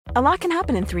A lot can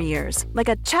happen in 3 years, like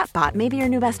a chatbot may be your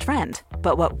new best friend.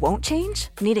 But what won't change?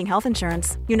 Needing health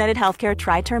insurance. United Healthcare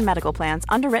Tri-Term Medical Plans,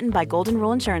 underwritten by Golden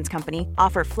Rule Insurance Company,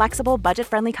 offer flexible,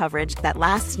 budget-friendly coverage that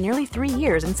lasts nearly 3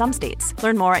 years in some states.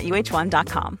 Learn more at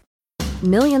uh1.com.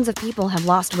 Millions of people have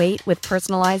lost weight with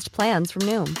personalized plans from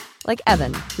Noom. Like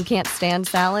Evan, who can't stand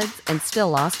salads and still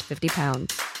lost 50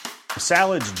 pounds.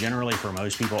 Salads generally for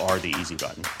most people are the easy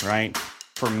button, right?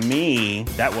 For me,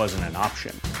 that wasn't an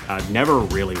option. I never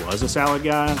really was a salad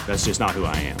guy. That's just not who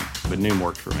I am. But Noom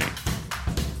worked for me.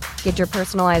 Get your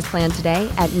personalized plan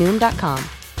today at Noom.com.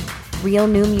 Real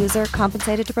Noom user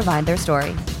compensated to provide their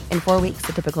story. In 4 weeks,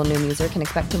 the typical Noom user can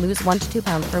expect to lose 1 to 2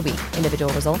 pounds per week.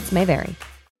 Individual results may vary.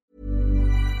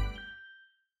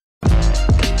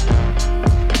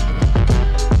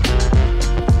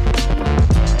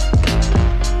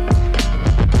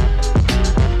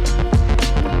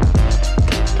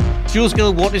 Jules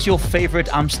Gill, what is your favourite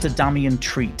Amsterdamian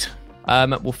treat?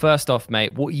 Well, first off,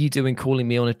 mate, what are you doing calling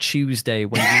me on a Tuesday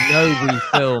when you know we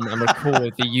film and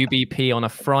record the UBP on a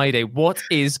Friday? What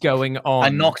is going on? I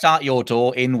knocked at your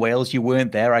door in Wales. You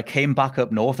weren't there. I came back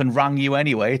up north and rang you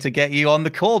anyway to get you on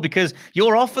the call because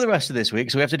you're off for the rest of this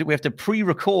week. So we have to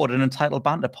pre-record an entitled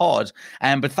banter pod.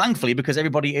 But thankfully, because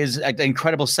everybody is an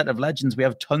incredible set of legends, we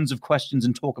have tons of questions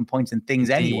and talking points and things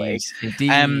anyway.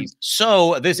 Indeed.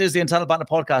 So this is the Entitled Banter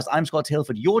podcast. I'm Scott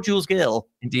Tilford. You're Jules Gill.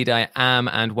 Indeed, I am,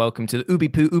 and welcome to the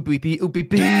UBP.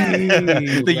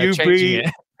 The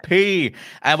UBP.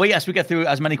 Well, yes, we get through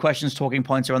as many questions, talking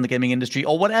points around the gaming industry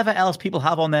or whatever else people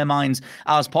have on their minds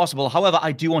as possible. However,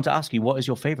 I do want to ask you, what is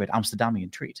your favorite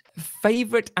Amsterdamian treat?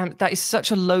 That is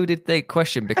such a loaded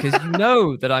question because you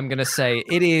know that I'm going to say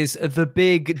it is the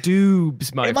big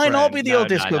doobs, my friend. It might not be the old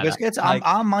disco biscuits.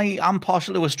 I'm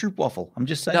partial to a stroopwafel. I'm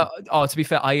just saying. To be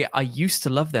fair, I used to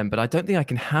love them, but I don't think I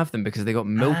can have them because they got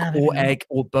milk or egg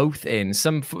or both in.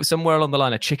 Somewhere along the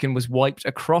line, a chicken was wiped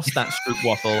across that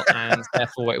stroopwafel and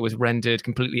therefore it was rendered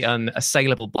completely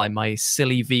unassailable by my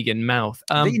silly vegan mouth.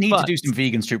 They need to do some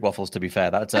vegan stroopwafels, to be fair.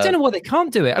 I don't know why they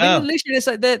can't do it. I mean, literally, it's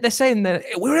like they're saying that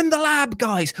we're in the lab,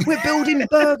 guys. We're building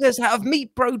burgers out of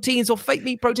meat proteins or fake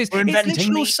meat proteins. We're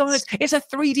inventing meats. Science. It's a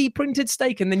 3D printed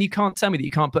steak, and then you can't tell me that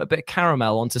you can't put a bit of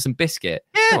caramel onto some biscuit.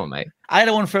 Yeah. Come on, mate. I had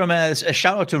one from a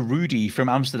shout out to Rudy from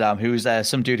Amsterdam, who's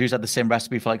some dude who's had the same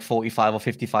recipe for like 45 or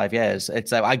 55 years.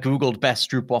 It's I googled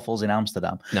best stroopwafels in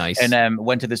Amsterdam. Nice. And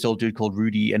went to this old dude called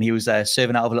Rudy, and he was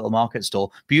serving out of a little market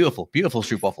stall. Beautiful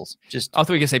stroopwafels. I thought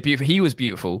you were gonna say beautiful. He was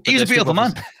beautiful. He was a beautiful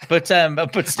man, but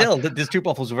still, the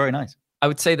stroopwafels were very nice. I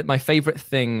would say that my favorite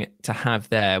thing to have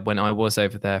there when I was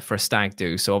over there for a stag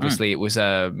do, so obviously it was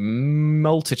a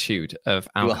multitude of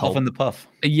alcohol. You were huffing the puff.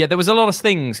 Yeah, there was a lot of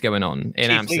things going on in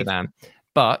Chief Amsterdam. Leaf.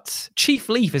 But Chief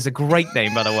Leaf is a great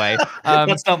name, by the way.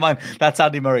 That's not mine. That's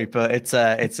Andy Murray, but it's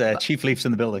Chief Leaf's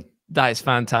in the building. That is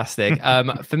fantastic.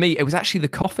 For me, it was actually the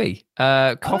coffee.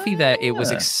 There, it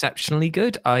was exceptionally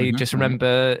good. I just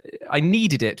remember I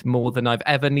needed it more than I've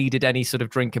ever needed any sort of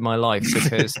drink in my life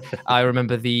because I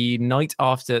remember the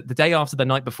day after the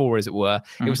night before, as it were,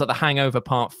 it was like the Hangover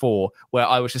Part 4, where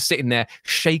I was just sitting there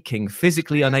shaking,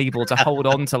 physically unable to hold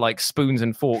on to like spoons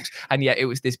and forks. And yet it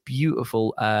was this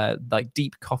beautiful, like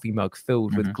deep coffee mug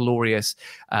filled with glorious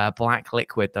black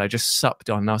liquid that I just supped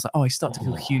on. And I was like, I start to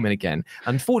feel human again.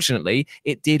 Unfortunately,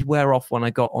 it did wear off when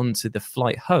I got onto the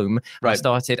flight home. Right. I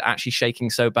started actually shaking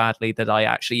so badly that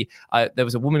there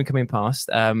was a woman coming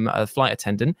past, a flight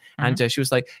attendant, and she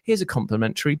was like, here's a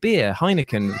complimentary beer,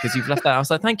 Heineken, because you've left that. I was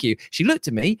like, thank you. She looked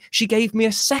at me. She gave me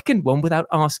a second one without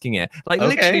asking it. Like,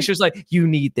 literally, she was like, you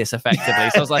need this effectively.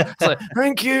 So I was like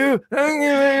thank you.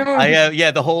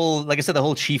 The whole, like I said, the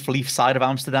whole Chief Leaf side of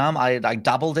Amsterdam, I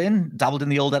dabbled in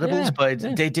the old edibles, but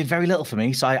they did very little for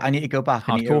me. So I need to go back.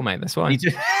 Hardcore, mate. That's fine.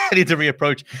 I need to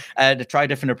reapproach to try a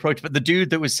different approach. But the dude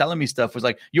that was selling me stuff was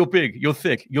like, you're big, you're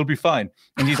thick, you'll be fine.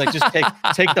 And he's like, just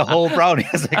take the whole brownie. I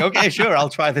was like, okay, sure, I'll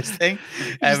try this thing.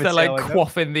 They're like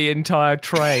quaffing the entire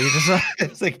tray.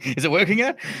 It's like, is it working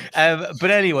yet? But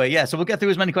anyway, yeah, so we'll get through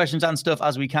as many questions and stuff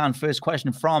as we can. First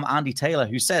question from Andy Taylor,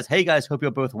 who says, hey guys, hope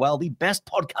you're both well. The best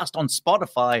podcast on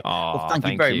Spotify. Well, thank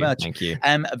you very much. Thank you.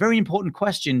 A very important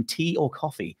question, tea or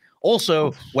coffee?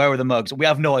 Also, where are the mugs? We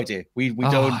have no idea. We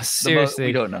don't. Seriously.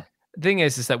 We don't know. The thing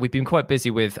is that we've been quite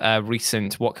busy with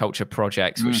recent What Culture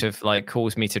projects, which have like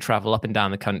caused me to travel up and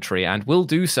down the country, and will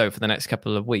do so for the next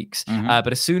couple of weeks.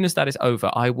 But as soon as that is over,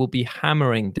 I will be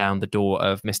hammering down the door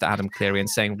of Mr. Adam Cleary and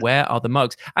saying, where are the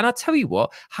mugs? And I'll tell you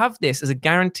what, have this as a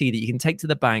guarantee that you can take to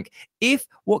the bank. If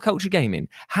What Culture Gaming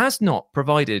has not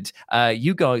provided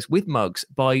you guys with mugs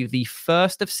by the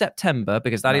 1st of September,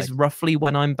 because that is roughly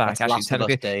when I'm back. That's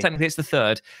actually, technically it's the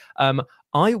 3rd.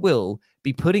 I will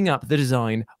be putting up the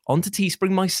design onto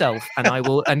Teespring myself, and I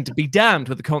will, and be damned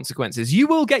with the consequences. You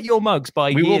will get your mugs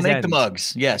by We will make end. the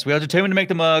mugs. Yes, we are determined to make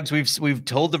the mugs. We've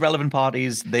told the relevant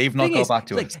parties. They've not got back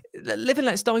to us. Live and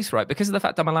Let's Dice, right? Because of the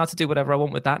fact I'm allowed to do whatever I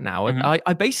want with that now, and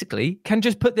I basically can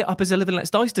just put it up as a Live and Let's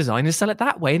Dice design and sell it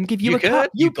that way and give you a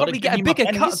cut. You probably get a bigger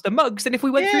cut of the mugs than if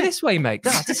we went through this way, mate.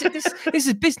 This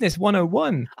is business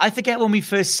 101. I forget when we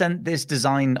first sent this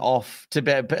design off to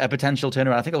a potential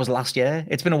turnaround. I think it was last year.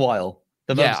 It's been a while.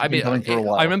 Coming for a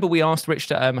while. I remember we asked Rich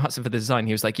Hudson for the design.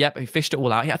 He was like, "Yep, he fished it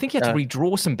all out." I think he had to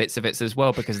redraw some bits of it as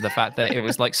well because of the fact that it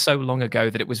was like so long ago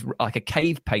that it was like a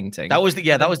cave painting. That was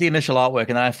the initial artwork,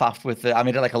 and then I faffed with I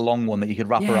made it like a long one that you could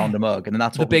wrap around the mug, and then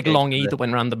that's what the big long E that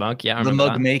went around the mug. Yeah, the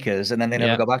mug makers, and then they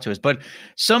never got back to us. But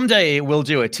someday we'll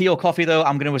do it. Tea or coffee, though?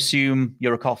 I'm going to assume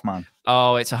you're a coffee man.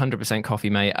 Oh, it's 100% coffee,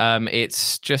 mate.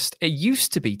 It's just, it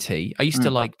used to be tea. I used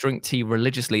to like drink tea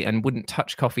religiously and wouldn't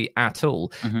touch coffee at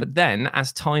all. But then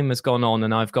as time has gone on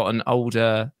and I've gotten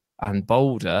older and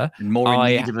bolder, more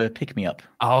in need of a pick-me-up.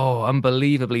 Oh,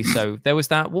 unbelievably so. There was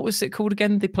that, what was it called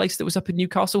again? The place that was up in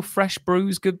Newcastle, Fresh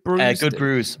Brews, Good Brews? Good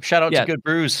Brews. Shout out to Good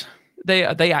Brews. They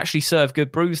actually serve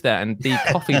good brews there, and the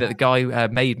coffee that the guy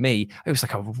made me, it was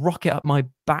like a rocket up my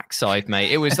backside,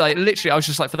 mate. It was like literally, I was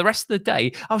just like, for the rest of the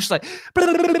day, I was just like.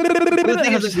 The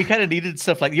thing is, we kind of needed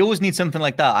stuff like, you always need something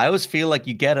like that. I always feel like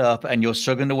you get up and you're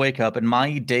struggling to wake up, and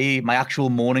my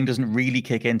actual morning doesn't really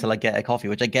kick in till I get a coffee,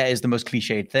 which I get is the most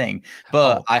cliched thing.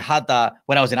 But I had that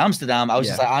when I was in Amsterdam. I was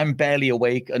just like, I'm barely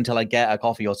awake until I get a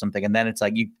coffee or something, and then it's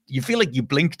like you feel like you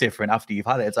blink different after you've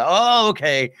had it. It's like, oh,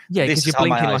 okay, yeah, because you're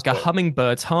blinking like a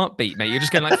hummingbird's heartbeat, mate. You're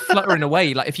just going like fluttering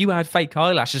away. Like if you had fake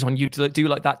eyelashes on, you'd do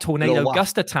like that tornado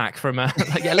gust attack from a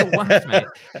little waft, mate.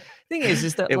 Thing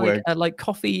is that like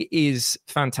coffee is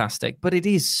fantastic, but it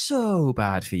is so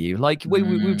bad for you. Like we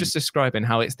were just describing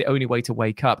how it's the only way to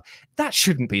wake up. That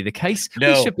shouldn't be the case.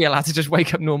 No. We should be allowed to just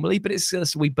wake up normally, but it's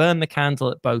just, we burn the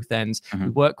candle at both ends. We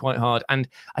work quite hard, and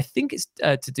I think it's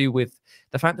to do with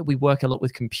the fact that we work a lot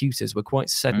with computers. We're quite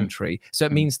sedentary, so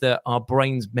it means that our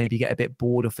brains maybe get a bit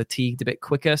bored or fatigued a bit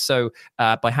quicker. So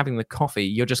by having the coffee,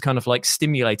 you're just kind of like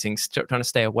stimulating, trying to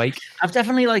stay awake. I've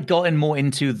definitely like gotten more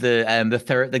into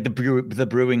the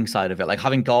brewing side of it, like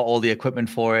having got all the equipment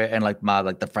for it, and like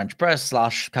the French press /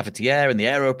 cafetiere and the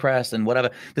AeroPress and whatever.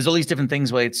 There's all these different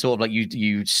things where it's sort of like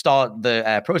you start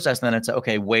the process, and then it's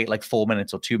okay, wait like 4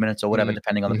 minutes or 2 minutes or whatever,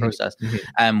 depending on the process,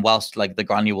 whilst like the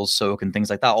granules soak and things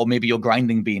like that, or maybe you're grinding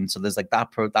beans, so there's like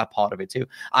that part of it too.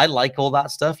 I like all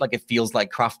that stuff. Like it feels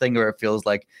like crafting, or it feels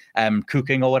like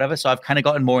cooking or whatever. So I've kind of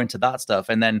gotten more into that stuff,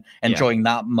 and then enjoying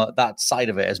that side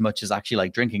of it as much as actually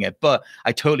like drinking it. But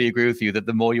I totally agree with you that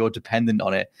the more you're dependent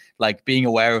on it, like being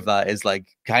aware of that is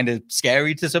like kind of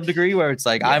scary to some degree, where it's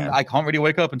like I can't really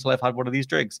wake up until I've had one of these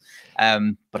drinks.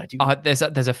 But I do.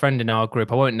 There's a friend in our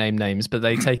group, I won't name names, but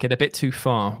they take it a bit too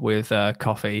far with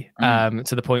coffee, to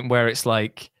the point where it's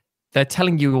like they're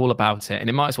telling you all about it, and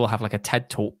it might as well have like a TED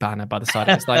Talk banner by the side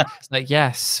of it. It's like,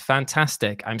 yes,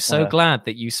 fantastic. I'm so glad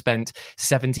that you spent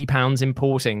 £70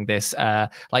 importing this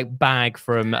like bag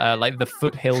from like the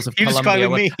foothills of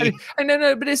Colombia.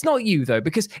 No, but it's not you though,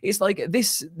 because it's like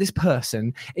this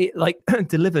person, it like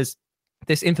delivers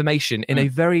this information in a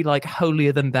very like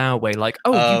holier than thou way, like,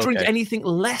 you drink anything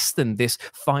less than this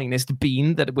finest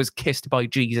bean that was kissed by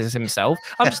Jesus himself.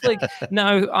 I'm just like,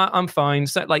 no, I'm fine.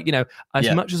 So like, you know,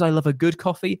 as much as I love a good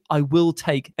coffee, I will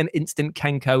take an instant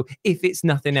Kenko if it's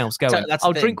nothing else going. So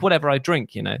I'll drink whatever I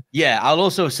drink, you know. Yeah, I'll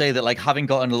also say that like having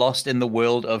gotten lost in the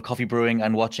world of coffee brewing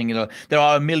and watching, you know, there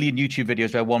are a million YouTube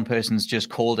videos where one person's just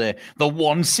called it the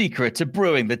one secret to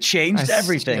brewing that changed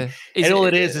everything. And all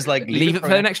it is like leave it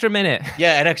for an extra minute.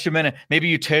 Yeah, an extra minute. Maybe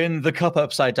you turn the cup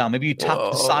upside down. Maybe you tap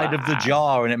the side of the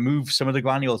jar and it moves some of the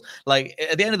granules. Like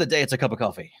at the end of the day, it's a cup of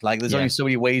coffee. Like there's only so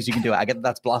many ways you can do it. I get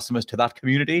that's blasphemous to that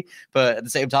community, but at the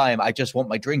same time, I just want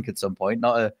my drink at some point,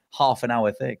 not a half an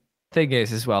hour thing. Thing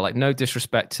is as well, like no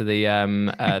disrespect to the I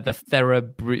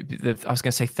was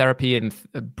going to say therapy and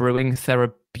brewing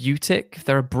therapeutic.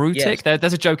 Yes.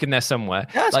 There's a joke in there somewhere.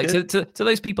 That's like good. to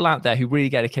those people out there who really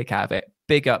get a kick out of it,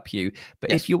 big up you.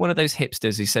 But if you're one of those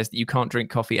hipsters who says that you can't drink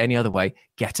coffee any other way,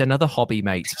 get another hobby,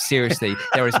 mate. Seriously,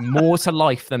 there is more to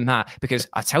life than that. Because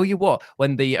I tell you what,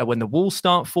 when the walls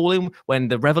start falling, when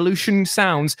the revolution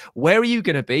sounds, where are you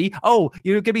going to be? Oh,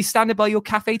 you're going to be standing by your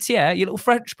cafetiere, your little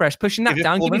French press, pushing that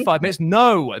down. Give me 5 minutes.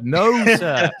 No,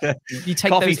 sir. You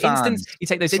take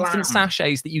those instant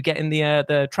sachets that you get in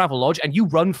the travel lodge, and you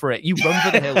run for it. You run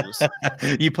for the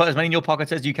hills. You put as many in your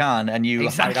pockets as you can, and you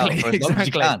hide out for as long as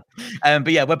you can.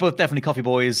 But yeah, we're both definitely coffee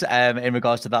boys in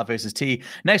regards to that versus tea.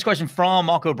 Next question from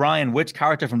Mark O'Brien. Which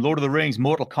character from Lord of the Rings,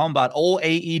 Mortal Kombat, or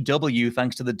AEW,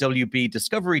 thanks to the WB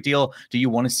Discovery deal, do you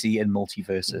want to see in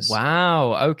Multiverses?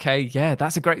 Wow. Okay. Yeah,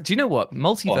 that's a great. Do you know what?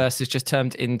 Multiverse has just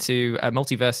turned into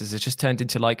Multiverses has just turned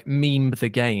into like meme the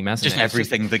game, hasn't just it?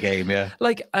 Everything the game, yeah.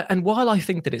 Like, and while I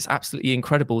think that it's absolutely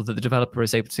incredible that the developer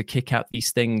is able to kick out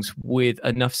these things with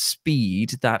enough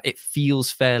speed that it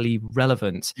feels fairly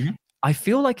relevant. Mm-hmm. I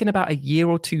feel like in about a year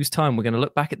or two's time, we're going to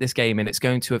look back at this game and it's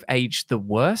going to have aged the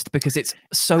worst because it's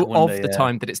so the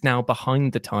time that it's now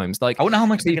behind the times. Like, I wonder how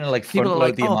much they're going to like front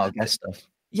load the amount of guest stuff.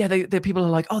 Yeah, the people are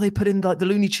like, oh, they put in like the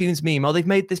Looney Tunes meme. Oh, they've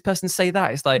made this person say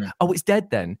that. It's like, oh, it's dead.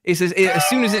 Then as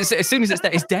soon as it's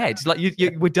dead, it's dead. Like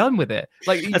we're done with it.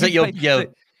 Like,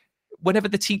 whenever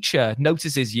the teacher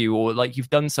notices you or like you've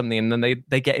done something and then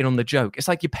they get in on the joke, it's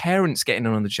like your parents getting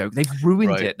in on the joke. They've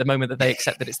ruined it the moment that they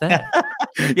accept that it's there.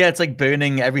 Yeah, it's like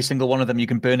burning every single one of them. You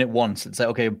can burn it once. It's like,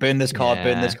 okay, burn this card,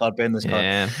 burn this card, burn this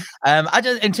card.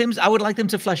 I would like them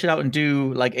to flesh it out and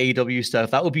do like AEW stuff.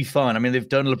 That would be fun. I mean, they've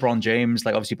done LeBron James,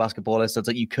 like obviously basketballist. So it's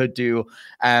like you could do.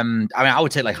 I mean, I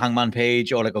would say like Hangman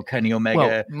Page or like Kenny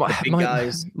Omega. Well, the big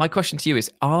guys. My question to you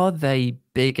is: are they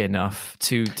big enough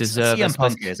to deserve CM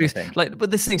Punk is, I think. Like,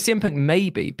 but this thing, CM Punk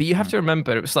maybe, but you have to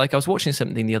remember, it was like I was watching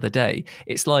something the other day.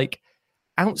 It's like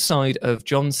outside of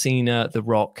John Cena, The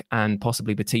Rock, and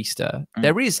possibly Batista,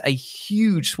 there is a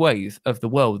huge swathe of the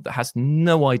world that has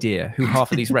no idea who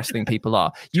half of these wrestling people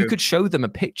are. You could show them a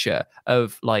picture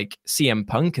of like CM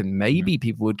Punk and maybe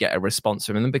people would get a response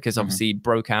from them because obviously he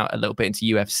broke out a little bit into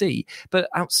UFC. But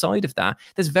outside of that,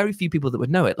 there's very few people that would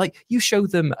know it. Like you show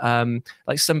them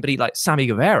like somebody like Sammy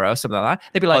Guevara or something like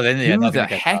that, they'd be like, who the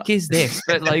heck is this?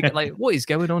 But like what is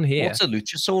going on here? What's a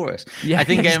Luchasaurus? Yeah, I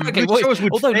think exactly. Luchasaurus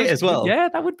would fit as well. Yeah,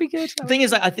 that would be good. The thing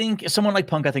is, I think someone like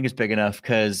Punk, I think is big enough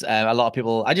because a lot of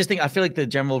people. I feel like the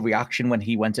general reaction when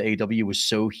he went to AEW was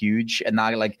so huge, and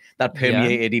that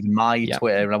permeated even my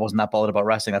Twitter, and I wasn't that bothered about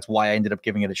wrestling. That's why I ended up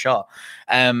giving it a shot.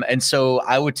 And so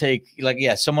I would take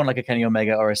someone like a Kenny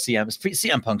Omega or a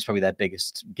CM Punk's probably their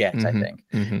biggest get, I think.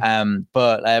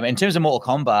 But in terms of Mortal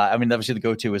Kombat, I mean, obviously the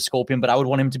go-to is Scorpion, but I would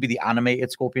want him to be the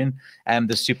animated Scorpion,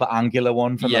 the super angular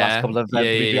one from the last couple of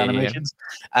animations.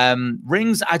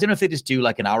 Rings, I don't know if they just do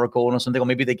like an Aragorn or something, or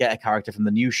maybe they get a character from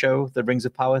the new show, the Rings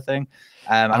of Power thing.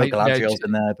 I know Galadriel's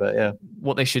in there, but yeah.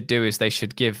 What they should do is they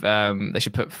should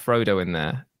put Frodo in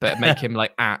there, but make him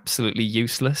like absolutely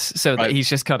useless, so that he's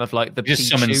just kind of like the just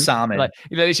summon Sam in. Like,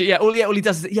 all he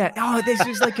does is this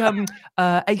is like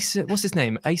Ace, what's his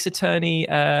name? Ace Attorney,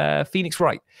 Phoenix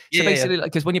Wright. So basically,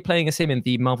 like, because when you're playing as him in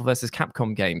the Marvel vs.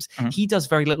 Capcom games, he does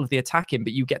very little of the attacking,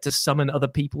 but you get to summon other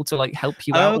people to like help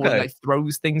you out, or like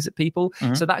throws things at people.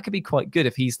 So that could be quite good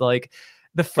if he's like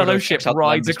the Fellowship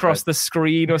rides across the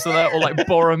screen or something, or like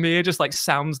Boromir just like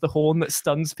sounds the horn that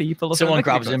stuns people. Or someone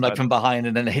grabs him like from behind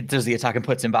and then does the attack and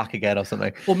puts him back again or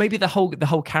something. Or maybe the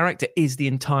whole character is the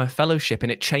entire Fellowship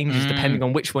and it changes depending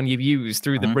on which one you've used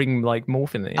through the ring like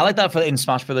morphing thing. I like that in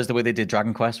Smash Brothers, the way they did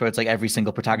Dragon Quest, where it's like every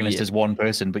single protagonist is one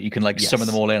person, but you can like summon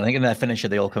them all in. I think in their finisher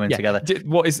they all come in together.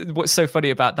 What's so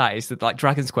funny about that is that like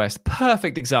Dragon's Quest,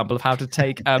 perfect example of how to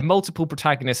take multiple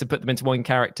protagonists and put them into one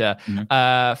character.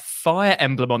 Fire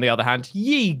Emblem, on the other hand,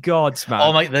 ye gods, man.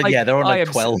 Oh my, they're on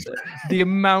like 12. The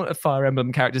amount of Fire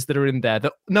Emblem characters that are in there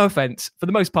that, no offense, for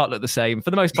the most part look the same. For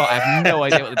the most part, I have no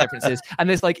idea what the difference is. And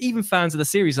there's like, even fans of the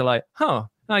series are like,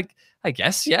 like, I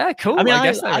guess, yeah, cool. I mean,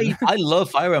 I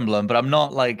love Fire Emblem, but I'm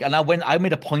not like, and I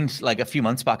made a point like a few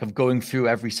months back of going through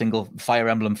every single Fire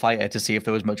Emblem fighter to see if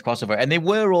there was much crossover, and they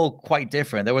were all quite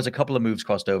different. There was a couple of moves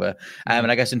crossed over,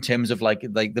 and I guess in terms of like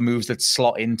the moves that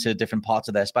slot into different parts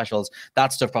of their specials,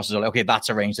 that stuff crosses over. Okay, that's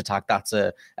a ranged attack, that's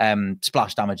a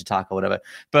splash damage attack or whatever.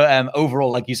 But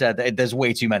overall, like you said, there's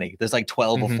way too many. There's like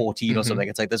 12 or 14 or something.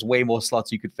 It's like there's way more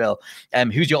slots you could fill.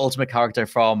 Who's your ultimate character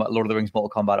from Lord of the Rings,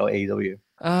 Mortal Kombat, or AEW?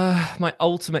 My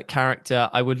ultimate character,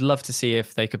 I would love to see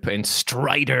if they could put in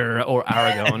Strider or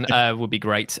Aragon. Would be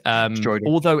great.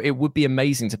 Although it would be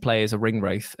amazing to play as a ring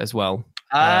wraith as well.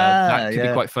 That could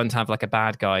be quite fun to have like a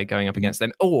bad guy going up against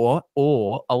them. Or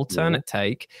alternate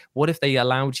take, what if they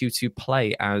allowed you to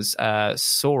play as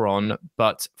Sauron,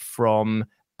 but from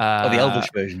the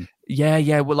Elvish version?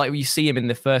 Yeah. Well, like you see him in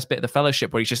the first bit of the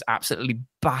Fellowship where he's just absolutely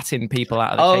batting people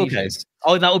out of the cages.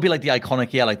 Oh, that would be like the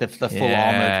iconic, like the full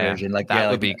armored version. Like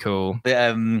that would be cool.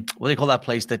 The, what do they call that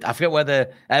place? That I forget where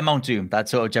the Mount Doom, that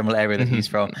sort of general area that he's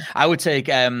from. I would take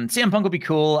CM Punk would be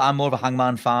cool. I'm more of a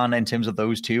Hangman fan in terms of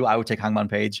those two. I would take Hangman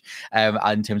Page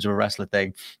in terms of a wrestler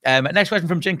thing. Next question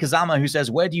from Jin Kazama, who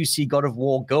says, where do you see God of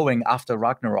War going after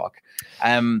Ragnarok?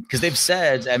 Because they've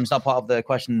said, it's not part of the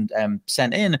question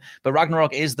sent in, but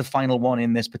Ragnarok is the final one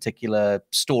in this particular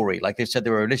story. Like they've said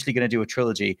they were initially going to do a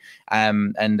trilogy,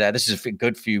 and this is a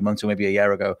good few months or maybe a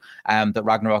year ago, that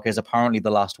Ragnarok is apparently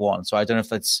the last one. So I don't know if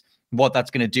that's what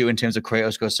that's going to do in terms of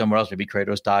Kratos goes somewhere else. Maybe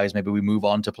Kratos dies. Maybe we move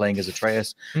on to playing as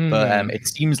Atreus. But it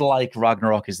seems like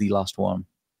Ragnarok is the last one.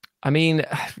 I mean,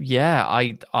 yeah,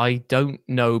 I don't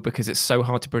know, because it's so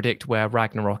hard to predict where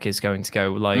Ragnarok is going to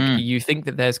go. Like, you think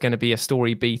that there's going to be a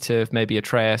story beat of maybe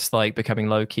Atreus like becoming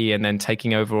Loki and then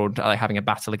taking over, or like having a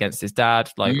battle against his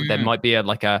dad. Like there might be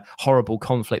a horrible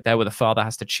conflict there where the father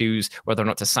has to choose whether or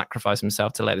not to sacrifice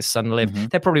himself to let his son live.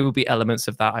 There probably will be elements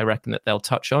of that, I reckon, that they'll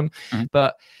touch on.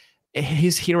 But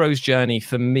his hero's journey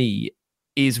for me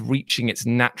is reaching its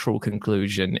natural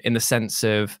conclusion, in the sense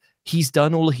of he's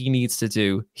done all he needs to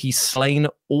do. He's slain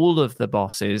all of the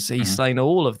bosses. He's slain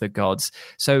all of the gods.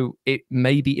 So it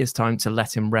maybe is time to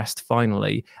let him rest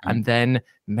finally, and then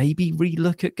maybe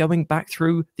relook at going back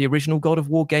through the original God of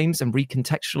War games and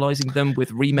recontextualizing them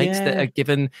with remakes that are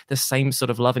given the same sort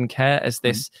of love and care as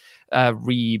this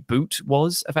reboot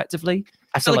was, effectively.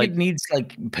 I feel like it needs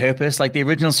like purpose. Like the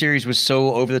original series was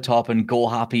so over the top and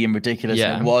gore happy and ridiculous.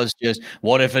 Yeah. And it was just,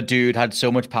 what if a dude had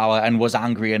so much power and was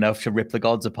angry enough to rip the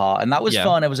gods apart? And that was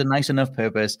fun. It was a nice enough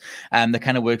purpose. That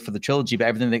kind of worked for the trilogy, but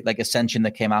everything that, like Ascension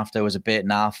that came after was a bit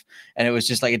naff. And it was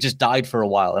just like, it just died for a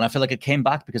while. And I feel like it came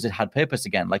back because it had purpose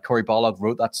again. Like Cory Barlog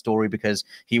wrote that story because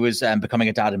he was becoming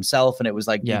a dad himself. And it was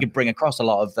like, you could bring across a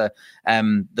lot of the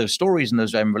those stories and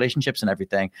those relationships and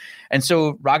everything. And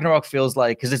so Ragnarok feels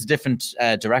like, because it's a different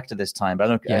director this time, but I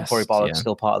don't know, Cory Barlog's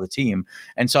still part of the team.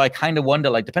 And so I kind of wonder,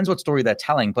 like, depends what story they're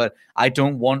telling, but I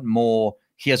don't want more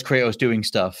here's Kratos doing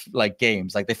stuff like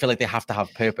games. Like they feel like they have to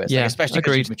have purpose, like, especially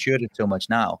because he's matured it so much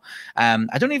now.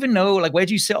 I don't even know, like, where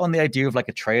do you sit on the idea of like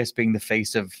Atreus being the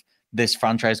face of this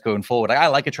franchise going forward? Like, I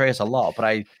like Atreus a lot, but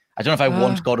I don't know if I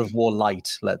want God of War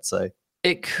light, let's say.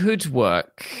 It could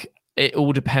work. It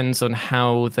all depends on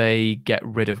how they get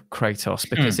rid of Kratos,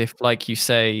 because if, like you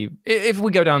say, if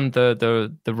we go down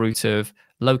the route of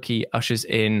Loki ushers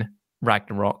in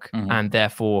Ragnarok, and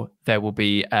therefore there will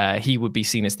be he would be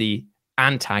seen as the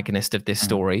antagonist of this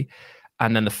story,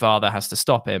 and then the father has to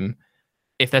stop him.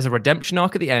 If there's a redemption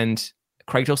arc at the end,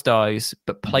 Kratos dies,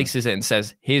 but places it and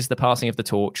says, "Here's the passing of the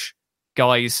torch."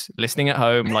 Guys listening at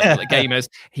home, like gamers,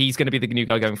 he's going to be the new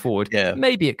guy going forward. Yeah.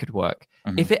 Maybe it could work.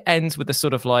 If it ends with a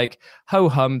sort of like, ho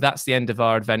hum, that's the end of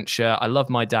our adventure. I love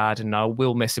my dad and I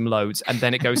will miss him loads. And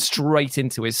then it goes straight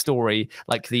into his story,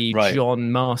 like the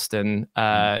John Marston,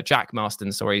 Jack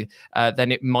Marston, sorry,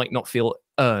 then it might not feel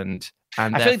earned.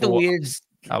 And I feel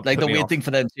like the weird thing for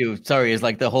them too, is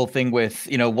like the whole thing with,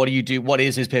 what do you do? What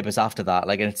is his purpose after that?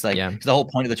 Like, and it's like, because the whole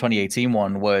point of the 2018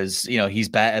 one was, he's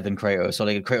better than Kratos. So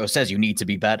like Kratos says you need to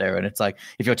be better. And it's like,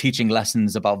 if you're teaching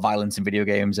lessons about violence in video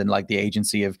games and like the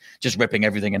agency of just ripping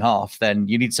everything in half, then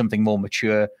you need something more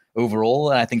mature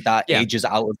overall. And I think that ages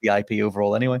out of the IP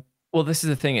overall anyway. Well, this is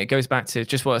the thing. It goes back to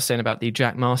just what I was saying about the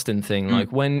Jack Marston thing.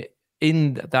 Like when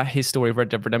in that his story of Red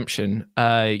Dead Redemption,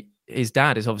 his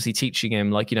dad is obviously teaching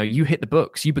him, like, you hit the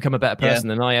books, you become a better person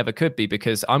than I ever could be,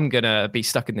 because I'm going to be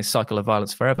stuck in this cycle of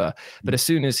violence forever. But as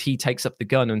soon as he takes up the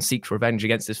gun and seeks revenge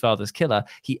against his father's killer,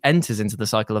 he enters into the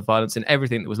cycle of violence, and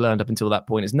everything that was learned up until that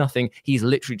point is nothing. He's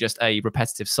literally just a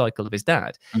repetitive cycle of his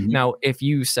dad. Now, if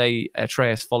you say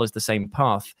Atreus follows the same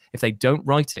path, if they don't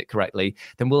write it correctly,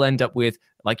 then we'll end up with,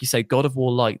 like you say, God of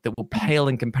War light that will pale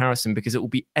in comparison, because it will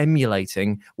be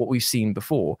emulating what we've seen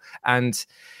before. And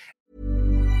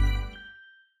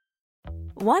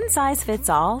one size fits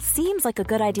all seems like a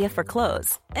good idea for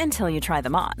clothes until you try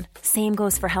them on. Same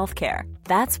goes for healthcare.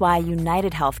 That's why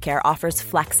United Healthcare offers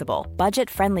flexible,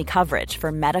 budget-friendly coverage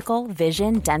for medical,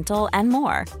 vision, dental, and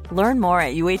more. Learn more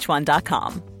at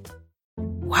uh1.com.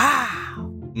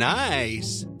 Wow.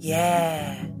 Nice.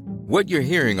 Yeah. What you're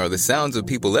hearing are the sounds of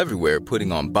people everywhere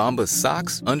putting on Bombas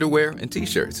socks, underwear, and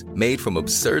T-shirts made from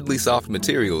absurdly soft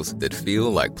materials that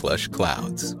feel like plush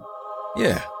clouds.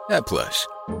 Yeah, that plush.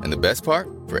 And the best part?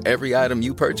 For every item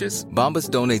you purchase, Bombas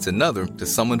donates another to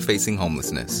someone facing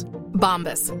homelessness.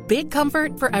 Bombas. Big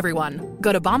comfort for everyone.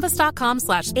 Go to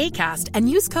bombas.com/ACAST and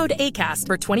use code ACAST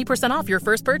for 20% off your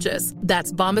first purchase.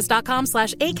 That's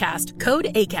bombas.com/ACAST. Code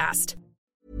ACAST.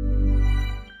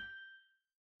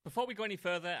 Before we go any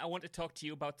further, I want to talk to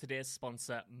you about today's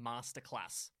sponsor,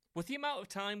 Masterclass. With the amount of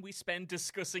time we spend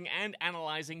discussing and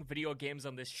analysing video games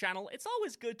on this channel, it's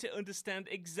always good to understand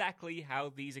exactly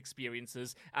how these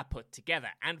experiences are put together.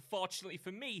 And fortunately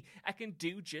for me, I can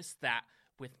do just that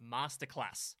with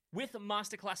Masterclass. With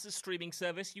Masterclass's streaming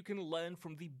service, you can learn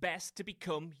from the best to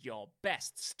become your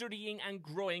best, studying and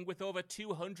growing with over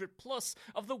 200 plus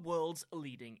of the world's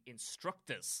leading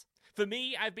instructors. For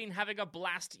me, I've been having a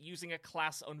blast using a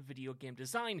class on video game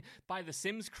design by The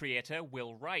Sims creator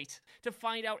Will Wright to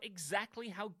find out exactly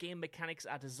how game mechanics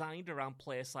are designed around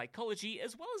player psychology,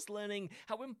 as well as learning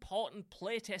how important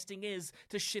playtesting is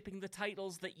to shipping the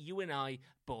titles that you and I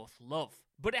both love.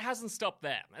 But it hasn't stopped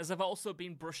there, as I've also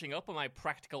been brushing up on my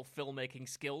practical filmmaking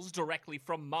skills directly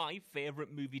from my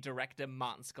favourite movie director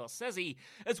Martin Scorsese,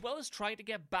 as well as trying to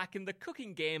get back in the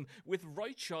cooking game with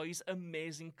Roy Choi's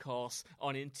amazing course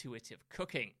on intuitive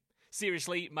cooking.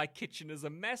 Seriously, my kitchen is a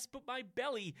mess, but my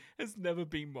belly has never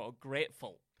been more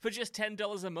grateful. For just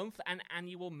 $10 a month, an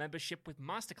annual membership with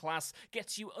Masterclass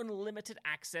gets you unlimited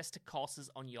access to courses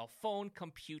on your phone,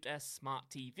 computer, smart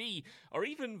TV, or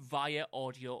even via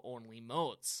audio-only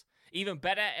modes. Even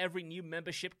better, every new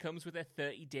membership comes with a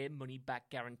 30-day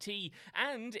money-back guarantee,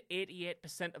 and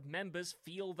 88% of members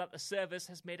feel that the service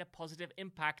has made a positive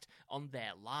impact on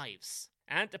their lives.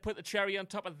 And to put the cherry on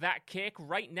top of that cake,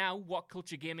 right now, What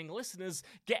Culture Gaming listeners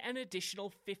get an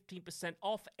additional 15%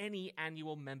 off any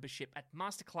annual membership at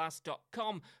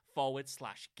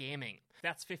masterclass.com/gaming.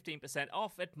 That's 15%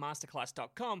 off at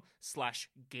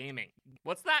masterclass.com/gaming.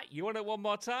 What's that? You want it one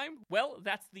more time? Well,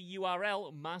 that's the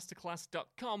URL,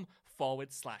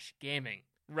 masterclass.com/gaming.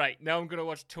 Right, now I'm going to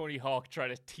watch Tony Hawk try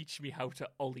to teach me how to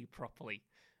ollie properly.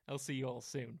 I'll see you all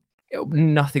soon.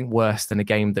 Nothing worse than a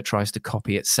game that tries to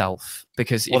copy itself,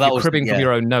 because if you're cribbing from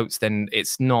your own notes, then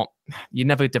you're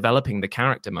never developing the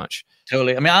character much.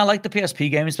 Totally. I mean, I like the PSP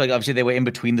games, but obviously they were in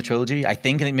between the trilogy. I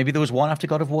think maybe there was one after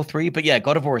God of War 3, but yeah,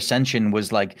 God of War Ascension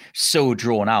was like so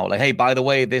drawn out. Like, hey, by the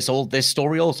way, this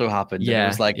story also happened. Yeah, and it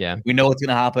was like, we know what's going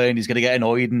to happen. He's going to get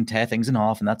annoyed and tear things in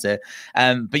half, and that's it.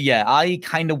 But yeah, I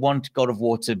kind of want God of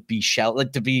War to be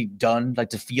to be done, like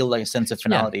to feel like a sense of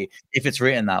finality if it's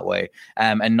written that way,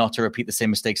 and not to repeat the same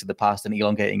mistakes of the past and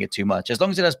elongating it too much. As long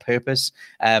as it has purpose,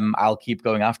 I'll keep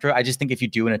going after it. I just think if you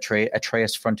do an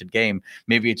Atreus fronted game,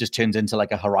 maybe it just turns into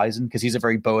like a Horizon, because he's a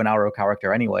very bow and arrow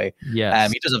character anyway.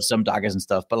 Yes. He does have some daggers and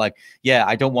stuff, but like, yeah,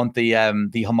 I don't want the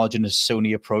homogenous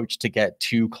Sony approach to get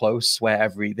too close, where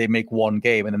they make one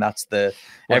game and then that's the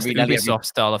Ubisoft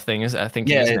style of thing, I think.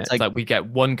 Yeah, isn't it? Like we get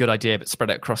one good idea but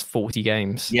spread it across 40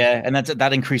 games. Yeah, and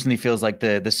that increasingly feels like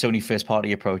the Sony first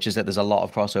party approach, is that there's a lot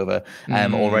of crossover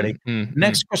already.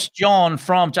 Next question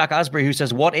from Jack Asbury, who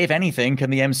says, what, if anything, can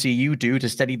the MCU do to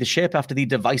steady the ship after the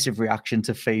divisive reaction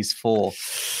to Phase 4?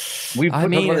 We've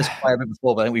talked about this quite a bit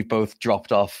before, but I think we've both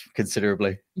dropped off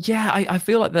considerably. Yeah, I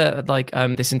feel like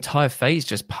this entire phase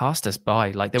just passed us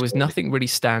by. Like there was nothing really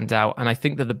stand out, and I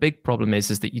think that the big problem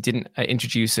is that you didn't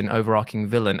introduce an overarching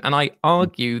villain. And I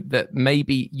argue that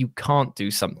maybe you can't do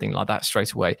something like that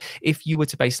straight away. If you were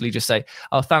to basically just say,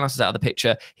 "Oh, Thanos is out of the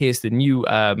picture. Here's the new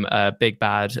big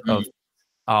bad of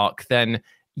arc," then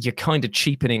you're kind of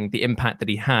cheapening the impact that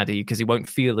he had, because he won't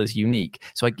feel as unique.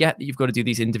 So I get that you've got to do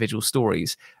these individual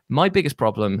stories. My biggest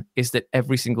problem is that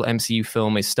every single MCU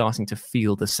film is starting to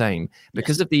feel the same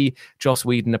because of the Joss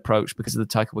Whedon approach, because of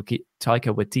the Taika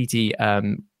Waititi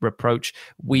approach.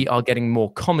 We are getting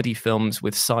more comedy films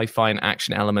with sci-fi and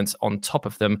action elements on top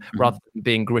of them, rather than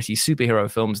being gritty superhero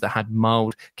films that had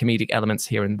mild comedic elements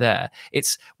here and there.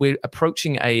 We're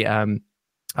approaching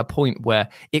a point where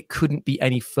it couldn't be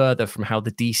any further from how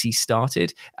the DC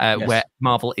started, where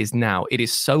Marvel is now. It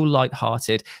is so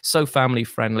lighthearted, so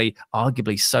family-friendly,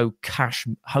 arguably so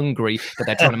cash-hungry that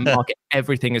they're trying to market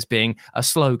everything as being a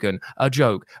slogan, a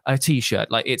joke, a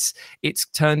T-shirt. Like it's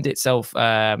turned itself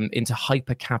into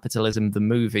hyper-capitalism, the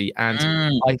movie,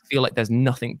 and I feel like there's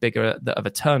nothing bigger of a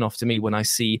turn-off to me when I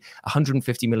see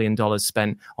 $150 million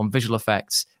spent on visual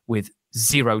effects with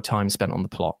 0 time spent on the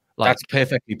plot. That's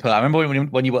perfectly put. I remember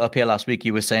when you were up here last week,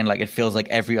 you were saying like it feels like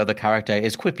every other character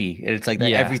is quippy. It's like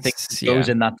everything goes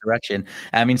in that direction.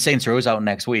 I mean, Saints Row's out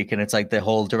next week, and it's like the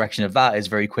whole direction of that is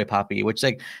very quip happy, which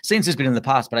like Saints has been in the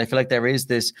past, but I feel like there is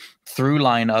this through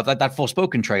line of that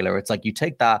Forspoken trailer. It's like you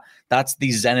take that's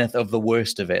the zenith of the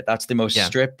worst of it. That's the most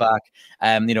stripped back,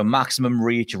 maximum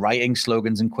reach, writing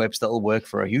slogans and quips that'll work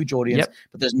for a huge audience,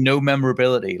 but there's no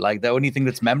memorability. Like the only thing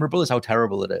that's memorable is how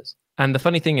terrible it is. And the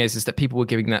funny thing is that people were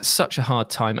giving that such a hard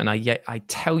time. And I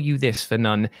tell you this for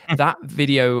none, that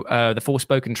video, the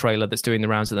Forspoken trailer that's doing the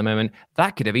rounds at the moment,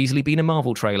 that could have easily been a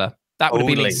Marvel trailer. That would have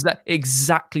Totally. been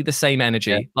exactly the same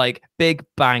energy, like big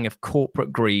bang of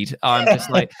corporate greed. I'm just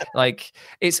like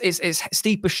it's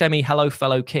Steve Buscemi, hello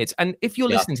fellow kids. And if you're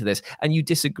listening to this and you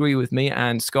disagree with me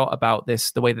and Scott about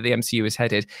this, the way that the MCU is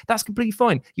headed, that's completely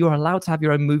fine. You're allowed to have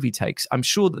your own movie takes. I'm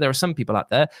sure that there are some people out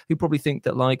there who probably think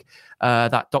that like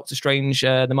that Doctor Strange,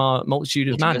 the Multitude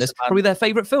of Madness, probably their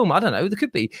favorite film. I don't know, there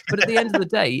could be, but at the end of the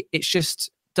day, it's just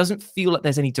doesn't feel like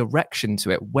there's any direction to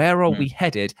it. Where are we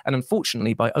headed? And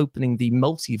unfortunately, by opening the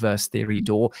multiverse theory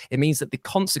door, it means that the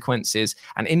consequences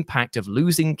and impact of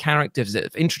losing characters,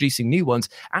 of introducing new ones,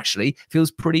 actually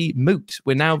feels pretty moot.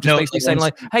 We're now just basically saying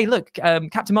like, hey, look,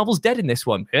 Captain Marvel's dead in this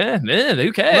one. Yeah,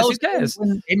 who cares? Who cares?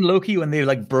 In Loki, when they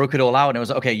like broke it all out, and it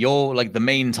was like, okay, you're like the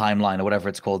main timeline or whatever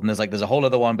it's called, and there's a whole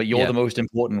other one, but you're the most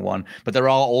important one. But there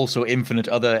are also infinite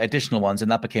other additional ones,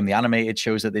 and that became the animated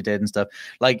shows that they did and stuff.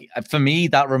 Like for me,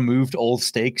 that removed all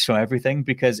stakes from everything,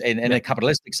 because in a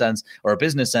capitalistic sense or a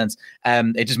business sense,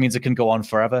 it just means it can go on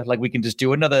forever. Like we can just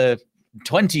do another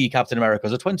 20 Captain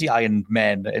Americas or 20 Iron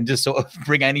Men and just sort of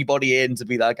bring anybody in to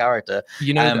be that character.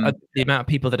 You know, the amount of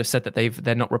people that have said that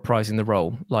they're not reprising the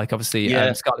role. Like obviously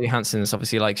Scarlett Johansson is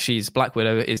obviously like, she's Black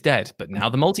Widow is dead, but now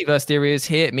the multiverse theory is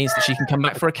here. It means that she can come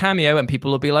back for a cameo and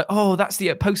people will be like, oh, that's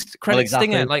the post-credit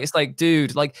stinger. Like it's like,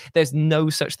 dude, like there's no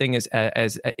such thing as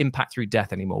impact through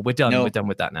death anymore. We're done. We're done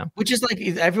with that now. Which is like,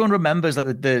 everyone remembers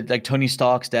like the like Tony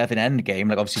Stark's death in Endgame.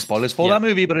 Like obviously spoilers for that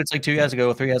movie, but it's like 2 years ago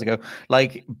or 3 years ago.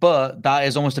 Like, but that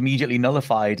is almost immediately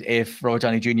nullified if Robert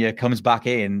Downey Jr. comes back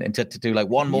in and to do like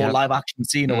one more live action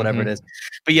scene or whatever it is.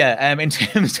 But yeah, in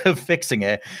terms of fixing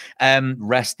it,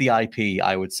 rest the IP,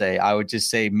 I would say. I would just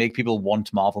say make people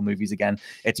want Marvel movies again.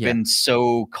 It's been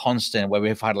so constant where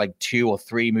we've had like 2 or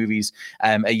 3 movies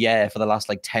a year for the last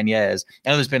like 10 years. I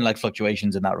know there's been like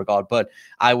fluctuations in that regard, but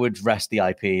I would rest the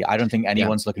IP. I don't think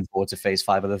anyone's looking forward to Phase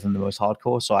 5 other than the most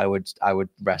hardcore, so I would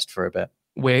rest for a bit.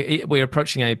 We're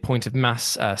approaching a point of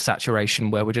mass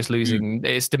saturation where we're just losing,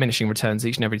 it's diminishing returns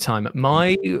each and every time.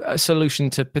 My solution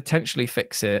to potentially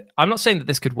fix it, I'm not saying that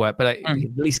this could work, but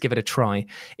at least give it a try,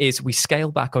 is we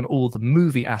scale back on all the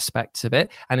movie aspects of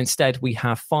it, and instead we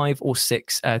have 5 or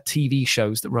 6 TV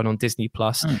shows that run on Disney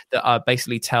Plus that are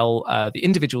basically tell the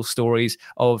individual stories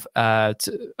of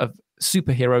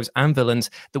superheroes and villains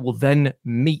that will then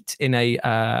meet in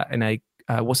a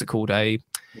what's it called, a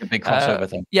big crossover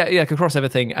thing. Like a crossover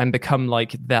thing, and become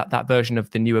like that version of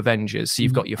the new Avengers. So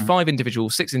you've got your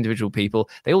 6 individual people.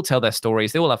 They all tell their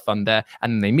stories. They all have fun there,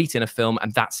 and then they meet in a film,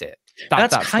 and that's it.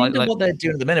 That's kind of what they're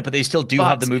doing at the minute, but they still do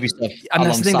have the movie stuff. And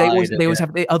that's the thing, they always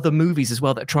have the other movies as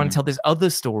well that are trying to tell this other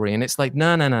story. And it's like,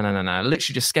 no. Literally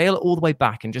just scale it all the way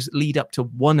back and just lead up to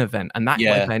one event. And that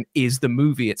event is the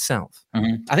movie itself.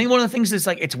 I think one of the things is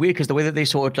like, it's weird because the way that they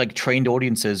sort of like trained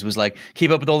audiences was like, keep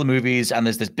up with all the movies, and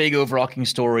there's this big overarching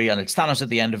story, and it's Thanos at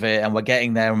the end of it, and we're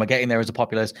getting there as a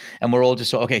populace, and we're all just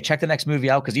sort of, okay, check the next movie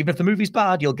out, because even if the movie's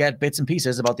bad, you'll get bits and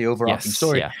pieces about the overarching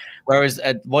story. Whereas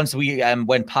once we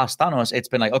went past Thanos, it's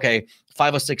been like, okay,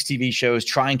 5 or 6 TV shows,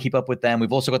 try and keep up with them.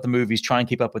 We've also got the movies, try and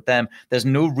keep up with them. There's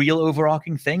no real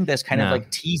overarching thing. There's kind of like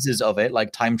teasers of it,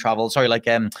 like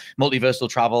multiversal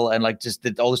travel, and like just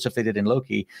all the stuff they did in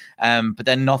Loki. But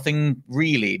then nothing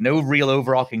really, no real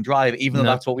overarching drive, even though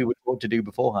that's what we would want to do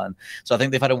beforehand. So I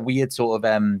think they've had a weird sort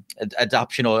of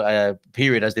adaptation or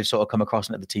period as they've sort of come across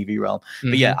into the TV realm.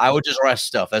 But yeah, I would just rest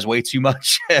stuff. There's way too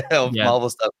much of Marvel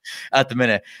stuff at the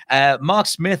minute. Mark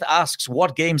Smith asks,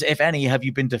 what games, if any, have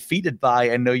you been defeated by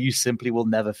and know you simply will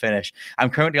never finish? I'm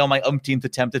currently on my umpteenth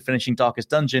attempt at finishing Darkest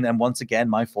Dungeon, and once again,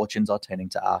 my fortunes are turning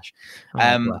to ash.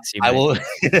 Bless you, I will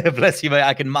bless you, mate.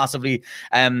 I can massively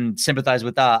sympathize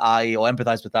with that. Or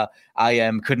empathize with that.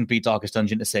 I couldn't beat Darkest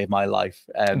Dungeon to save my life.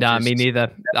 Me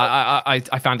neither.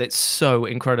 I found it so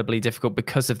incredibly difficult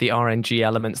because of the RNG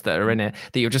elements that are in it,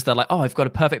 that you're just there like, oh, I've got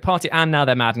a perfect party, and now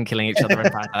they're mad and killing each other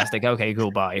and fantastic. Okay,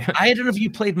 cool, bye. I don't know if you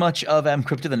played much of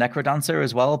Crypt of the Necrodancer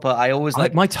as well, but I always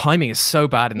like my timing is so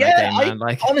bad in that game, man.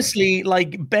 Like honestly,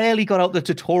 like barely got out the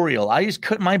tutorial. I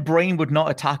just my brain would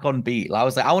not attack on beat. I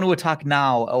was like, I want to attack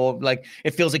now, or like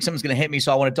it feels like something's gonna hit me,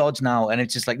 so I want to dodge now, and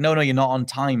it's just like, no, you're not on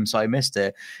time, so I missed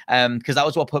it. Because that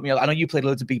was what put me up. I know you played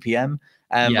loads of BPM.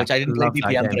 Which I didn't play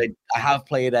BPM, but I have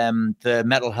played the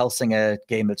Metal Hellsinger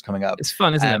game that's coming up. It's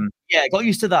fun, isn't it? Yeah, I got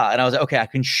used to that, and I was like, okay, I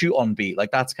can shoot on beat.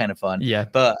 Like, that's kind of fun. Yeah.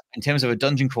 But in terms of a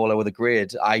dungeon crawler with a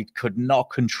grid, I could not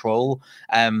control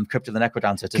Crypt of the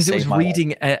Necrodancer because it was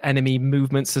reading enemy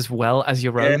movements as well as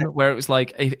your own, where it was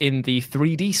like in the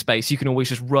 3D space, you can always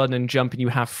just run and jump and you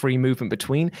have free movement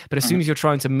between. But as soon as you're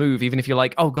trying to move, even if you're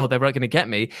like, oh God, they're right going to get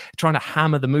me, trying to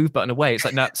hammer the move button away, it's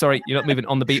like, no, sorry, you're not moving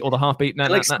on the beat or the half beat. No,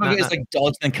 it's like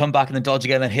dodge, then come back and then dodge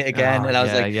again, and hit again. And I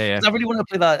was I really want to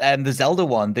play that the Zelda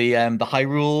one, the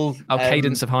Hyrule.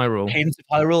 Cadence of Hyrule. Cadence of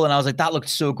Hyrule, and I was like, that looked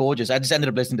so gorgeous. I just ended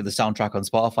up listening to the soundtrack on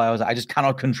Spotify. I was like, I just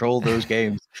cannot control those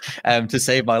games to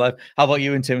save my life. How about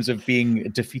you in terms of being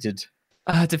defeated?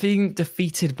 Being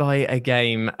defeated by a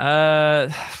game.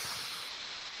 I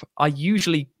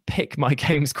usually pick my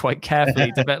games quite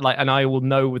carefully and I will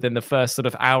know within the first sort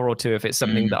of hour or two if it's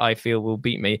something that I feel will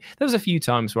beat me. There was a few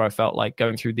times where I felt like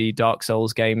going through the Dark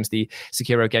Souls games, the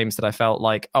Sekiro games, that I felt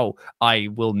like, oh, I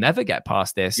will never get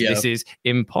past this. Yep. This is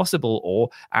impossible or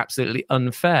absolutely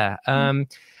unfair.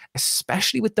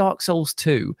 Especially with Dark Souls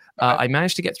 2. I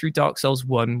managed to get through Dark Souls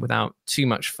 1 without too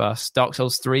much fuss. Dark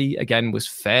Souls 3, again, was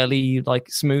fairly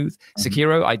smooth.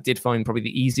 Sekiro, I did find probably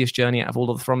the easiest journey out of all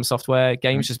of the From Software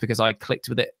games just because I clicked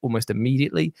with it almost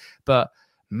immediately. But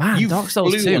man, Dark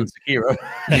Souls 2. Sekiro.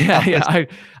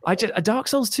 I just Dark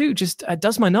Souls 2 just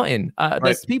does my nut in.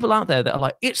 There's people out there that are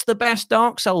like, it's the best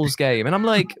Dark Souls game. And I'm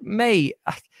like, mate,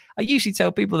 I usually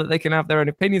tell people that they can have their own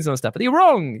opinions on stuff, but you're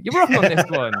wrong. You're wrong on this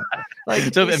one.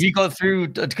 So have you got through,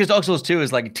 because Dark Souls 2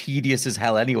 is tedious as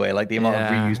hell anyway, the amount of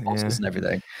reused bosses and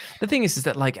everything. The thing is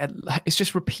that it's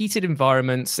just repeated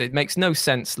environments. It makes no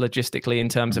sense logistically in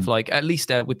terms of at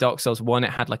least with Dark Souls 1, it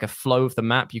had a flow of the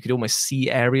map. You could almost see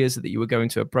areas that you were going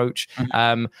to approach.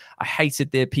 I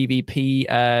hated the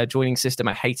PvP joining system.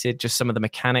 I hated just some of the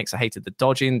mechanics. I hated the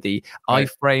dodging, the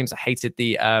iframes. I hated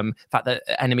the fact that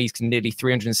enemies can nearly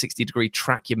 360-degree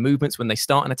track your movements when they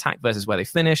start an attack versus where they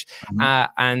finish.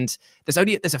 And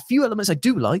there's a few elements I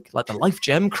do like the life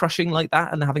gem crushing like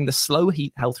that and having the slow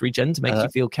health regen to make you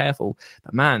feel careful.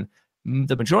 But man,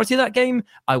 the majority of that game,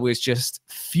 I was just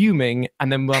fuming.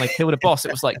 And then when I killed a boss,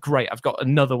 it was like, great, I've got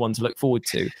another one to look forward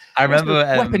to. I remember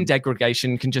weapon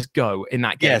degradation can just go in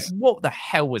that game. Yes. What the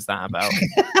hell was that about?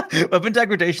 Weapon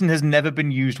degradation has never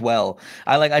been used well.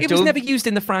 It was never used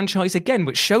in the franchise again,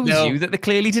 which shows you that they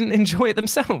clearly didn't enjoy it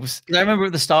themselves. I remember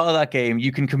at the start of that game,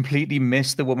 you can completely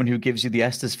miss the woman who gives you the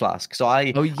Estus flask. So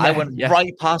I went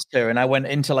right past her and I went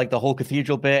into the whole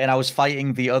cathedral bit and I was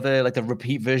fighting the other, the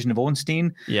repeat version of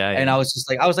Ornstein. And I was just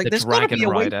there's got to be a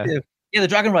way to... Yeah, the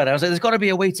Dragon Rider. I was like, there's got to be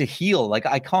a way to heal.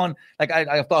 I can't,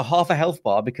 I've got half a health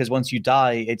bar because once you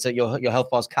die, it's your health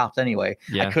bar's capped anyway.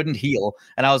 Yeah. I couldn't heal.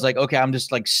 And I was like, okay, I'm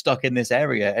just stuck in this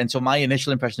area. And so my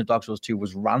initial impression of Dark Souls 2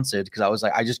 was rancid because I was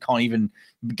like, I just can't even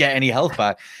get any health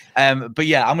back. But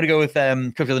yeah, I'm going to go with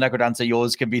Crypto the Necrodancer.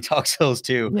 Yours can be Dark Souls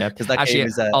 2. Yeah, because that game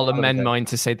is... I'll amend mine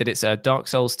to say that it's a Dark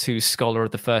Souls 2 Scholar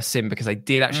of the First Sin because I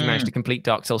did actually manage to complete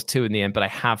Dark Souls 2 in the end, but I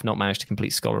have not managed to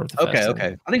complete Scholar of the First Sin.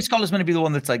 Okay. I think Scholar's going to be the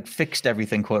one that's fixed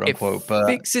everything, quote unquote. But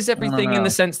fixes everything in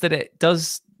the sense that it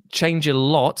does change a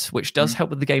lot, which does help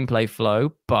with the gameplay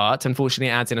flow, but unfortunately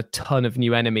it adds in a ton of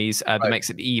new enemies that makes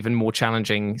it even more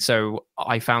challenging. So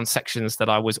I found sections that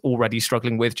I was already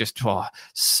struggling with just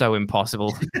so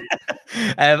impossible.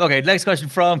 Okay, next question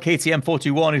from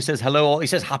KTM421 who says hello. He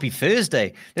says happy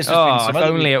Thursday. If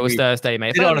only it was Thursday,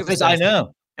 mate. I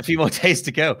know. A few more days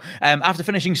to go. After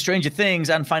finishing Stranger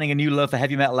Things and finding a new love for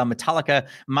heavy metal and Metallica,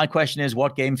 my question is,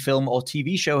 what game, film, or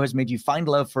TV show has made you find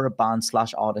love for a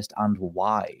band/artist and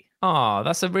why?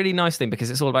 That's a really nice thing because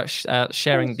it's all about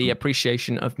sharing the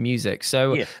appreciation of music.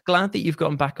 So glad that you've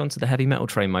gotten back onto the heavy metal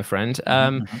train, my friend.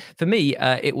 For me,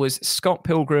 it was Scott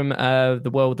Pilgrim,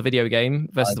 The World, the video game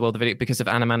versus The World, the video, because of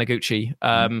Anna Managuchi.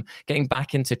 Getting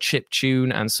back into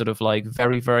chiptune and sort of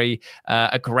very, very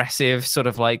aggressive, sort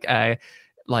of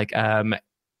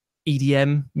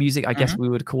EDM music, I guess we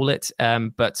would call it.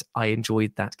 But I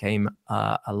enjoyed that game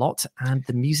a lot, and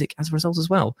the music as a result as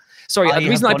well. Sorry, the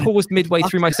reason I paused midway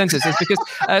through my sentence is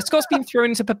because Scott's been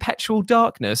thrown into perpetual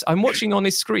darkness. I'm watching on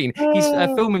his screen. He's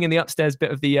filming in the upstairs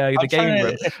bit of the game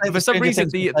room. For some reason,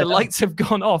 the lights have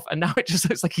gone off, and now it just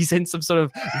looks like he's in some sort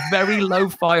of very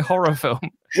lo-fi horror film.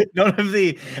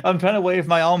 I'm trying to wave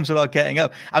my arms without getting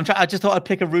up. I just thought I'd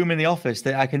pick a room in the office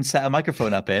that I can set a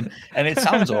microphone up in, and it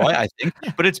sounds all right, I think,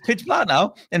 but it's pitch black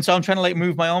now, and so I'm trying to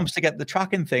move my arms to get the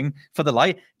tracking thing for the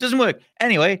light. Doesn't work.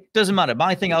 Anyway, doesn't matter.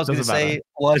 My thing I was going to say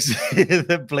was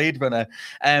the Blade Runner.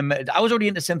 I was already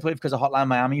into synthwave because of Hotline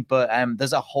Miami, but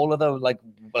there's a whole other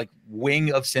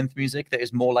wing of synth music that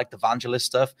is more like the Vangelis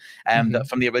stuff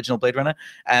from the original Blade Runner,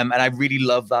 and I really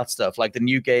love that stuff. The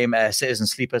new game Citizen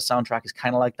Sleeper soundtrack is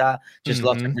kind of like that, just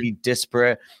lots of really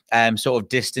disparate sort of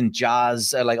distant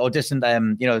jazz or distant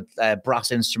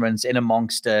brass instruments in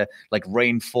amongst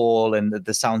rainfall and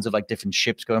the sounds of different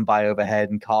ships going by overhead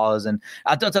and cars and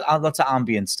lots of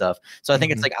ambient stuff. So I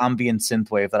think it's ambient synthwave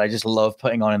synthwave that I just love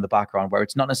putting on in the background, where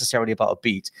it's not necessarily about a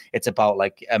beat, it's about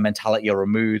like a mentality or a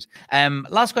mood.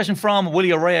 Last question from Willie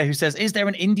Araya, who says, is there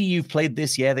an indie you've played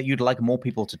this year that you'd like more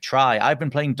people to try? I've been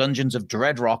playing Dungeons of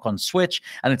Dreadrock on Switch,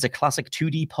 and it's a classic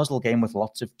 2D puzzle game with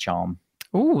lots of charm.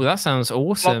 Oh, that sounds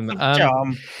awesome.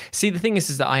 See, the thing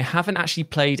is that I haven't actually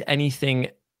played anything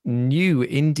new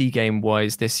indie game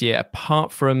wise this year,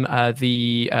 apart from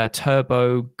the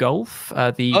Turbo Golf,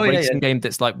 the racing game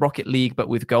that's like Rocket League but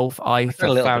with golf. I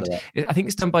think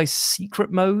it's done by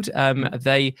Secret Mode.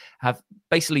 They have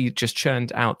basically just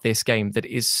churned out this game that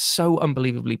is so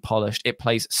unbelievably polished. It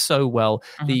plays so well.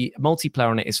 The multiplayer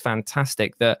on it is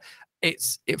fantastic.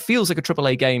 It feels like a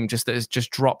AAA game just that has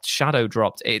just shadow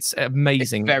dropped. It's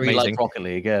amazing. It's very amazing. like Rocket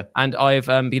League, yeah. And I've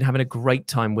been having a great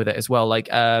time with it as well. Like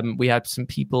we had some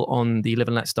people on the Live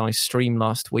and Let's Die stream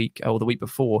last week or the week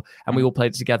before, and we all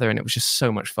played it together, and it was just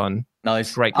so much fun.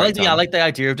 Nice. Great I like the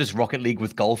idea of just Rocket League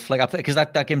with golf. Like I play, because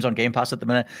that game's on Game Pass at the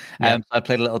minute. So I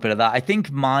played a little bit of that. I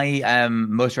think my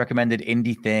most recommended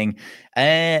indie thing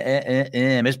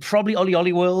is probably Ollie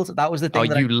Ollie World. That was the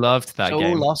thing. You loved that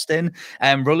game. So lost in.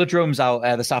 Rollerdrome's out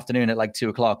this afternoon at like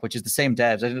 2:00, which is the same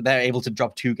devs. They're able to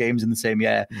drop 2 games in the same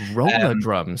year.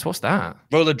 Rollerdrums. What's that?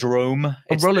 Rollerdrome.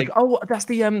 That's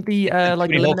the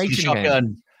like elimination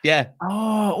game. Yeah.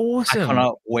 Oh, awesome. I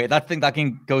cannot wait. That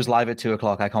game goes live at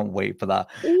 2:00. I can't wait for that.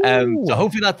 So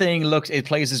hopefully that thing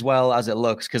plays as well as it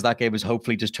looks, because that game is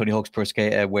hopefully just Tony Hawk's Pro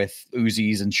Skater with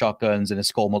Uzis and shotguns and a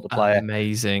score multiplier.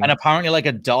 Amazing. And apparently like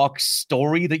a dark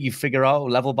story that you figure out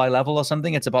level by level or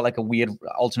something. It's about like a weird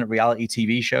alternate reality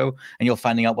TV show, and you're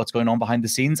finding out what's going on behind the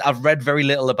scenes. I've read very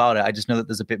little about it. I just know that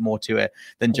there's a bit more to it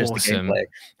than just the gameplay.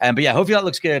 But yeah, hopefully that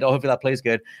looks good, or hopefully that plays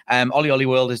good. Ollie Ollie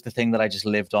World is the thing that I just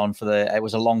lived on for it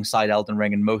was alongside Elden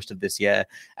Ring and most of this year.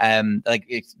 Like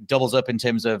it doubles up in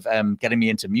terms of getting me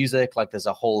into music. Like there's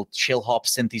a whole chill hop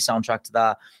synthy soundtrack to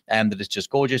that that is just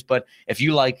gorgeous. But if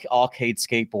you like arcade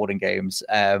skateboarding games,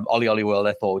 Ollie Ollie World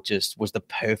I thought just was the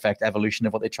perfect evolution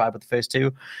of what they tried with the first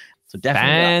 2. So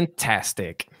definitely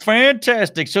fantastic.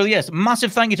 So yes,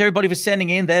 massive thank you to everybody for sending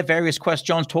in their various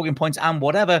questions, talking points, and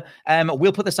whatever.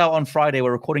 We'll put this out on Friday.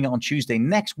 We're recording it on Tuesday.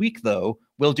 Next week, though,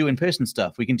 we'll do in-person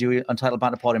stuff. We can do Untitled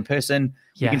Banter Pod in person.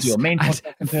 We can do a main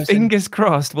podcast in person. Fingers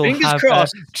crossed. We'll have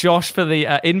Josh for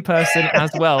the in-person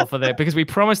as well because we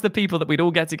promised the people that we'd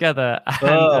all get together.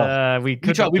 And we've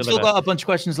still got a bunch of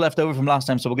questions left over from last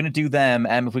time, so we're going to do them.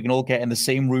 If we can all get in the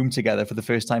same room together for the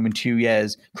first time in 2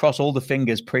 years, cross all the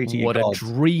fingers, pray to you. What God. A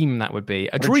dream that would be.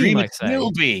 A dream I say.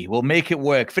 Will be. We'll make it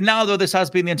work. For now, though, this has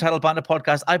been the Untitled Banter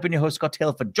Podcast. I've been your host, Scott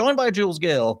Tailford, joined by Jules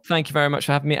Gill. Thank you very much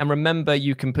for having me. And remember,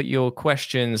 you can put your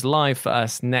questions live for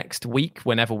us next week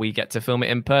whenever we get to film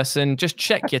it in person. Just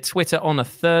check your Twitter on a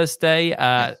Thursday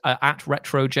at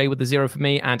RetroJ with the 0 for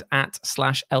me and at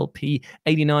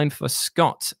 /LP89 for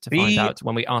Scott to find out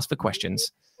when we ask for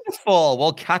questions. Wonderful.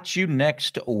 We'll catch you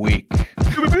next week.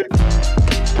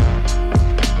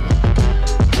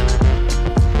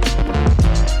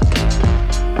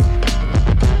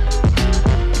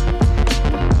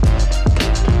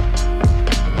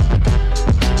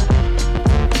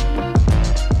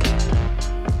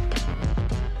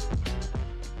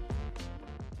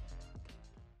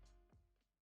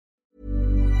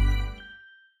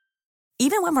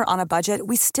 Even when we're on a budget,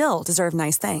 we still deserve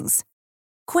nice things.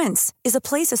 Quince is a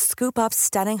place to scoop up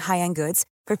stunning high-end goods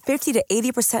for 50 to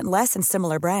 80% less than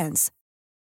similar brands.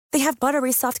 They have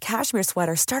buttery soft cashmere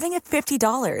sweaters starting at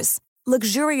 $50,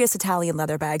 luxurious Italian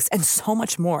leather bags, and so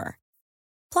much more.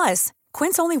 Plus,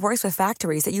 Quince only works with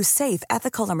factories that use safe,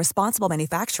 ethical, and responsible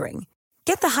manufacturing.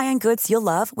 Get the high-end goods you'll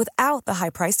love without the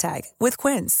high price tag with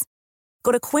Quince.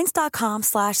 Go to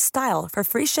quince.com/style for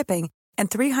free shipping and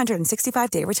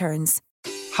 365-day returns.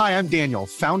 Hi, I'm Daniel,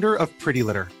 founder of Pretty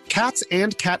Litter. Cats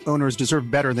and cat owners deserve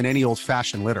better than any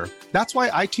old-fashioned litter. That's why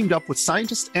I teamed up with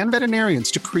scientists and veterinarians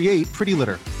to create Pretty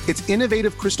Litter. Its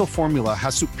innovative crystal formula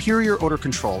has superior odor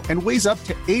control and weighs up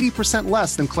to 80%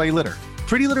 less than clay litter.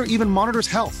 Pretty Litter even monitors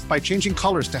health by changing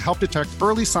colors to help detect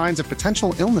early signs of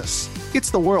potential illness.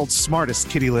 It's the world's smartest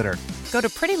kitty litter. Go to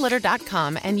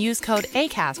prettylitter.com and use code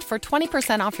ACAST for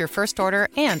 20% off your first order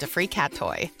and a free cat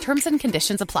toy. Terms and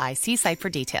conditions apply. See site for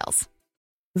details.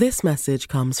 This message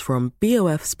comes from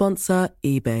BOF sponsor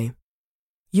eBay.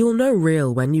 You'll know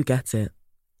real when you get it.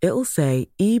 It'll say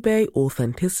eBay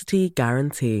Authenticity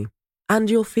Guarantee. And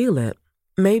you'll feel it.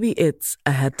 Maybe it's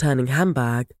a head-turning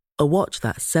handbag, a watch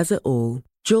that says it all,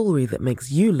 jewelry that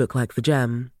makes you look like the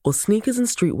gem, or sneakers and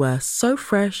streetwear so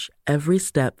fresh every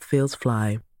step feels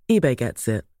fly. eBay gets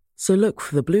it. So look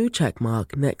for the blue check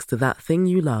mark next to that thing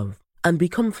you love and be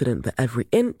confident that every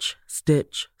inch,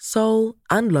 stitch, sole,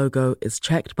 and logo is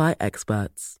checked by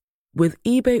experts. With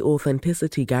eBay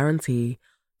Authenticity Guarantee,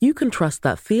 you can trust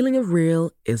that feeling of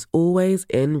real is always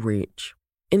in reach.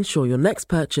 Ensure your next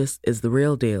purchase is the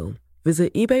real deal.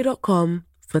 Visit eBay.com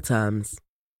for terms.